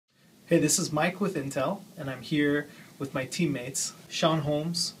Hey, this is Mike with Intel, and I'm here with my teammates, Sean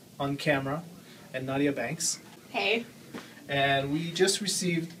Holmes on camera, and Nadia Banks. Hey. And we just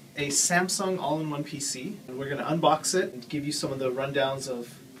received a Samsung all-in-one PC, and we're going to unbox it and give you some of the rundowns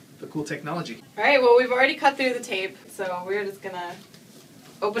of the cool technology. Alright, well, we've already cut through the tape, so we're just going to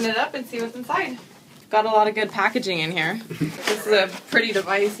open it up and see what's inside. Got a lot of good packaging in here. This is a pretty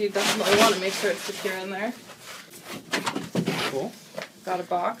device. You definitely want to make sure it's secure in there. Cool. Got a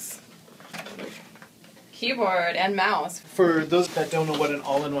box. Keyboard and mouse. For those that don't know what an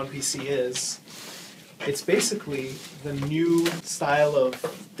all-in-one PC is, it's basically the new style of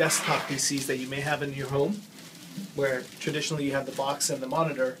desktop PCs that you may have in your home, where traditionally you have the box and the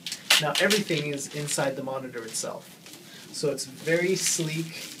monitor. Now everything is inside the monitor itself. So it's very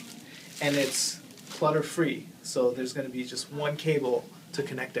sleek and it's clutter-free. So there's going to be just one cable to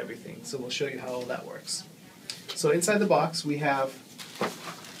connect everything. So we'll show you how all that works. So inside the box we have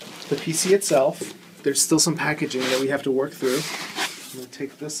the PC itself. There's still some packaging that we have to work through. I'm going to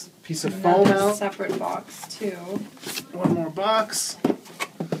take this piece of foam out. Separate box too. One more box.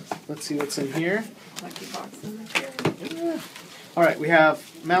 Let's see what's in here. Lucky box in here. Yeah. Alright, we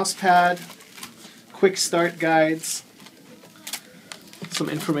have mouse pad, quick start guides, some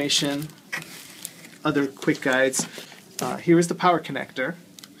information, other quick guides. Here is the power connector.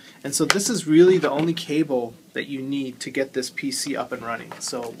 And so this is really the only cable that you need to get this PC up and running.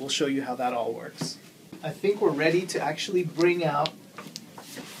 So we'll show you how that all works. I think we're ready to actually bring out,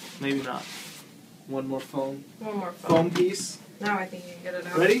 maybe not, one more foam. One more foam piece. Now I think you can get it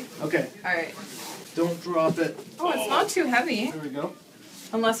out. Ready? Okay. Alright. Don't drop it. Oh, it's not too heavy. There we go.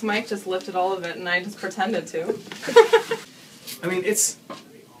 Unless Mike just lifted all of it and I just pretended to. I mean, it's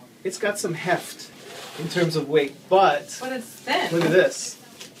got some heft in terms of weight, but it's thin. look at this.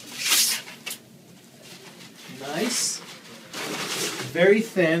 Nice. Very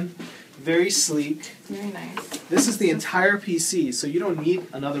thin, very sleek. Very nice. This is the entire PC, so you don't need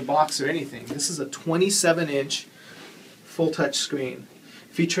another box or anything. This is a 27-inch full touch screen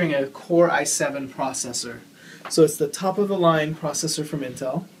featuring a Core i7 processor. So it's the top of the line processor from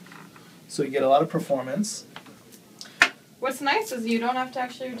Intel. So you get a lot of performance. What's nice is you don't have to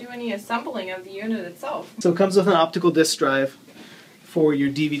actually do any assembling of the unit itself. So it comes with an optical disc drive for your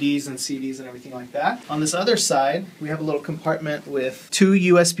DVDs and CDs and everything like that. On this other side, we have a little compartment with two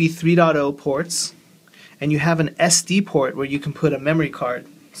USB 3.0 ports, and you have an SD port where you can put a memory card.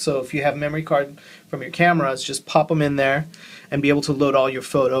 So if you have a memory card from your cameras, just pop them in there and be able to load all your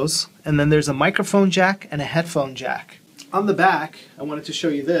photos. And then there's a microphone jack and a headphone jack. On the back, I wanted to show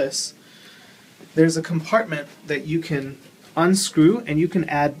you this. There's a compartment that you can unscrew and you can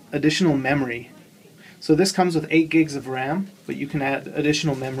add additional memory. So this comes with 8 gigs of RAM, but you can add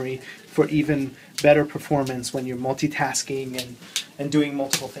additional memory for even better performance when you're multitasking and doing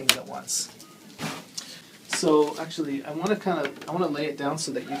multiple things at once. So actually, I want to lay it down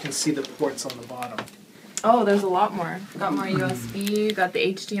so that you can see the ports on the bottom. Oh, there's a lot more. Got more USB, got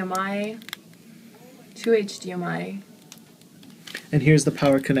the HDMI, 2 HDMI. And here's the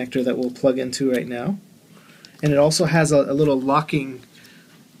power connector that we'll plug into right now. And it also has a little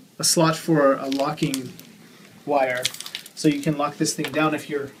a slot for a locking wire, so you can lock this thing down if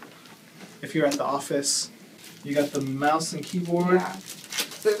you're at the office. You got the mouse and keyboard. Yeah.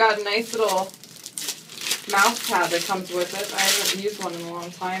 So we've got a nice little mouse pad that comes with it. I haven't used one in a long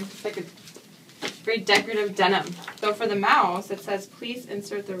time. It's like a very decorative denim. So for the mouse, it says please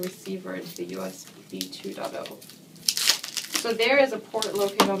insert the receiver into the USB 2.0. So there is a port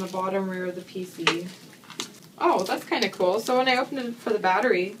located on the bottom rear of the PC. Oh, that's kind of cool. So when I open it for the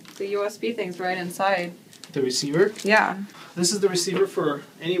battery, the USB thing's right inside. The receiver? Yeah. This is the receiver for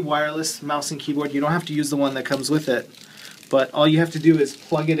any wireless mouse and keyboard. You don't have to use the one that comes with it, but all you have to do is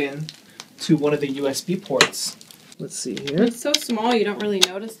plug it in to one of the USB ports. Let's see here. It's so small you don't really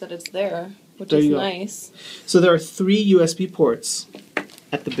notice that it's there, which is nice. So there are 3 USB ports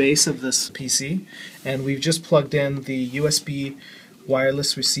at the base of this PC, and we've just plugged in the USB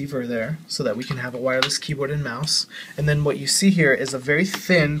wireless receiver there so that we can have a wireless keyboard and mouse. And then what you see here is a very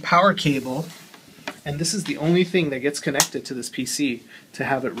thin power cable, and this is the only thing that gets connected to this PC to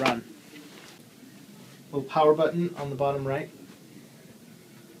have it run. Little power button on the bottom right.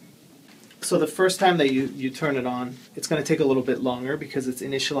 So the first time that you turn it on, it's going to take a little bit longer because it's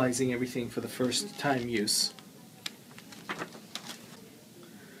initializing everything for the first time use.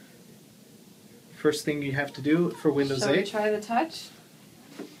 First thing you have to do for Windows 8. Shall we try the touch?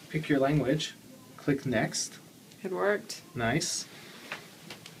 Pick your language. Click Next. It worked. Nice.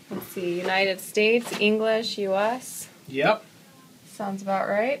 Let's see, United States, English, US. Yep. Sounds about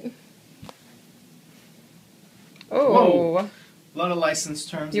right. Oh. Whoa. A lot of license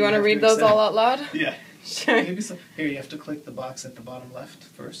terms. You want to read those all out loud? Yeah. Sure. Maybe so. Here, you have to click the box at the bottom left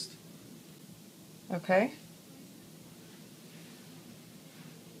first. Okay.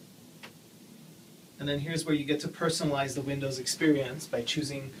 And then here's where you get to personalize the Windows experience by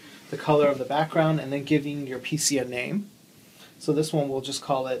choosing the color of the background and then giving your PC a name. So this one we'll just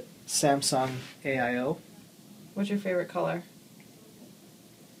call it Samsung AIO. What's your favorite color?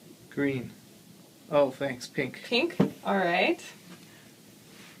 Green. Oh, thanks. Pink. Pink? Alright.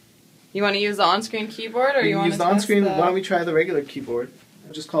 You want to use the on-screen keyboard, or you want to use the on-screen? Why don't we try the regular keyboard?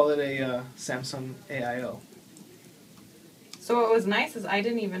 I'll just call it a Samsung AIO. So what was nice is I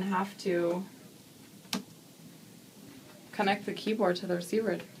didn't even have to connect the keyboard to the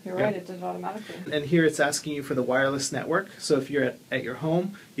receiver. You're right, it did it automatically. And here it's asking you for the wireless network. So if you're at your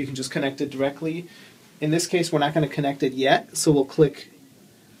home, you can just connect it directly. In this case, we're not going to connect it yet, so we'll click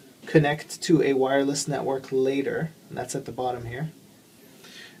Connect to a wireless network later, and that's at the bottom here.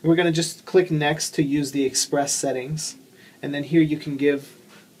 And we're going to just click Next to use the Express settings, and then here you can give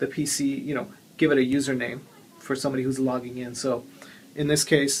the PC, give it a username for somebody who's logging in. So in this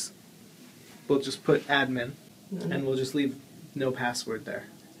case, we'll just put admin, and we'll just leave no password there.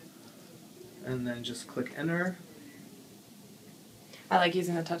 And then just click Enter. I like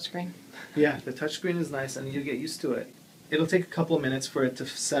using the touchscreen. Yeah, the touchscreen is nice, and you get used to it. It'll take a couple of minutes for it to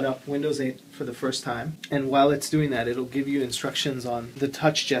set up Windows 8 for the first time. And while it's doing that, it'll give you instructions on the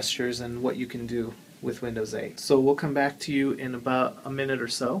touch gestures and what you can do with Windows 8. So we'll come back to you in about a minute or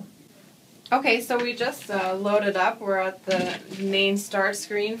so. Okay, so we just loaded up. We're at the main start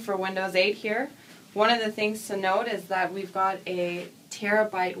screen for Windows 8 here. One of the things to note is that we've got a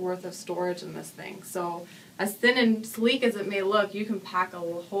terabyte worth of storage in this thing. So as thin and sleek as it may look, you can pack a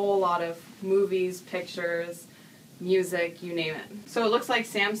whole lot of movies, pictures, music, you name it. So it looks like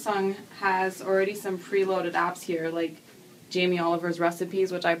Samsung has already some preloaded apps here, like Jamie Oliver's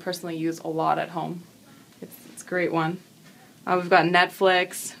Recipes, which I personally use a lot at home. It's a great one. We've got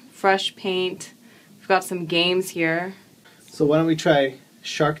Netflix, Fresh Paint, we've got some games here. So why don't we try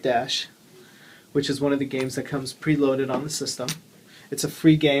Shark Dash, which is one of the games that comes preloaded on the system. It's a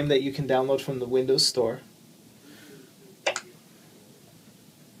free game that you can download from the Windows Store.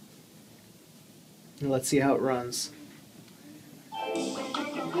 And let's see how it runs.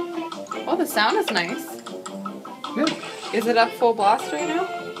 Oh, the sound is nice. Good. Is it up full blast right now?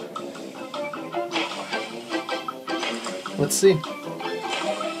 Let's see.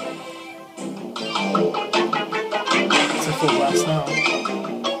 It's a full blast now.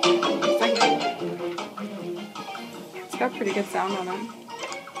 It's got pretty good sound on it.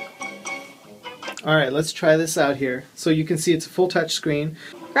 Alright, let's try this out here. So you can see it's a full touch screen.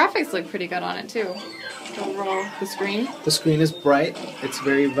 Graphics look pretty good on it too. Overall, the screen. The screen is bright. It's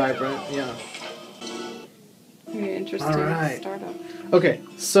very vibrant. Yeah. Very interesting startup. Okay,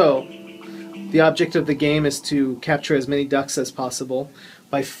 so the object of the game is to capture as many ducks as possible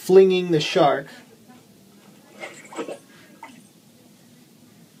by flinging the shark.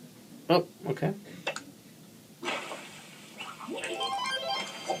 Oh, okay.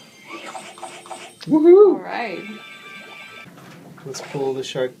 Woohoo! Alright. Let's pull the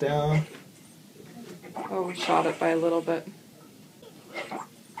shark down. Oh, we shot it by a little bit.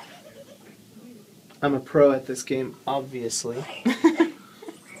 I'm a pro at this game, obviously.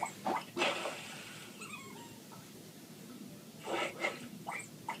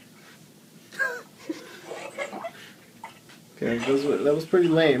 Okay, that was pretty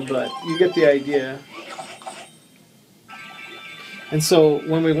lame, but you get the idea. And so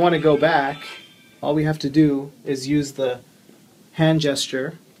when we want to go back, all we have to do is use the hand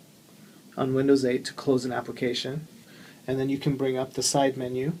gesture on Windows 8 to close an application. And then you can bring up the side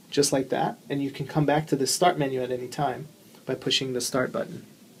menu just like that, and you can come back to the start menu at any time by pushing the start button.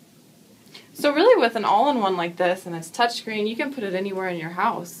 So really with an all-in-one like this and it's touchscreen, you can put it anywhere in your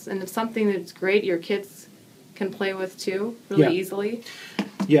house. And it's something that's great your kids can play with too, really easily.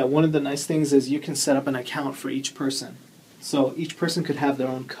 Yeah, one of the nice things is you can set up an account for each person. So each person could have their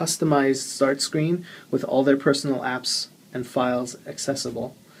own customized start screen with all their personal apps and files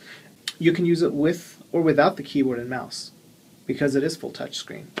accessible. You can use it with or without the keyboard and mouse because it is full touch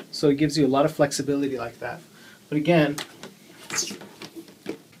screen. So it gives you a lot of flexibility like that. But again,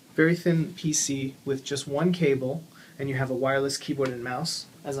 very thin PC with just one cable, and you have a wireless keyboard and mouse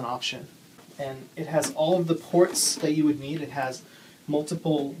as an option. And it has all of the ports that you would need. It has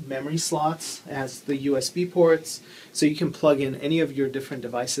multiple memory slots. It has the USB ports, so you can plug in any of your different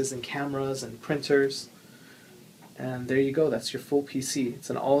devices and cameras and printers. And there you go, that's your full PC. It's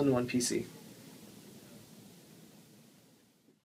an all-in-one PC.